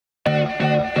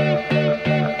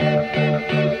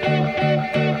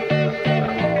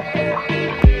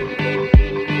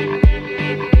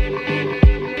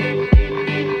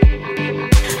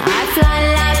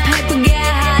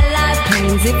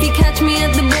If you catch me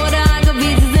at the border, I got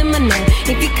visas in my name.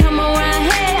 If you come around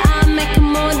here, I'll make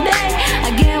them all day. I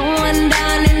get one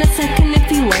down in a second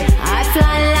if you wait. I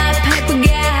fly like paper,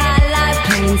 get high like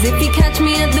planes. If you catch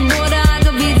me at the border, I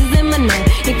got visas in my name.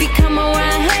 If you come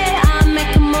around here, I'll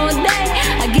make them all day.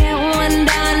 I get one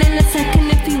down in a second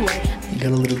if you wait. He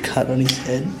got a little cut on his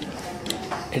head,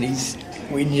 and he's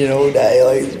whinging all day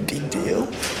like it's a big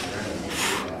deal.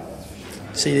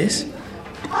 See this?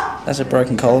 That's a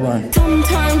broken collarbone.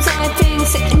 Sometimes I think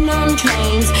sitting on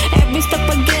trains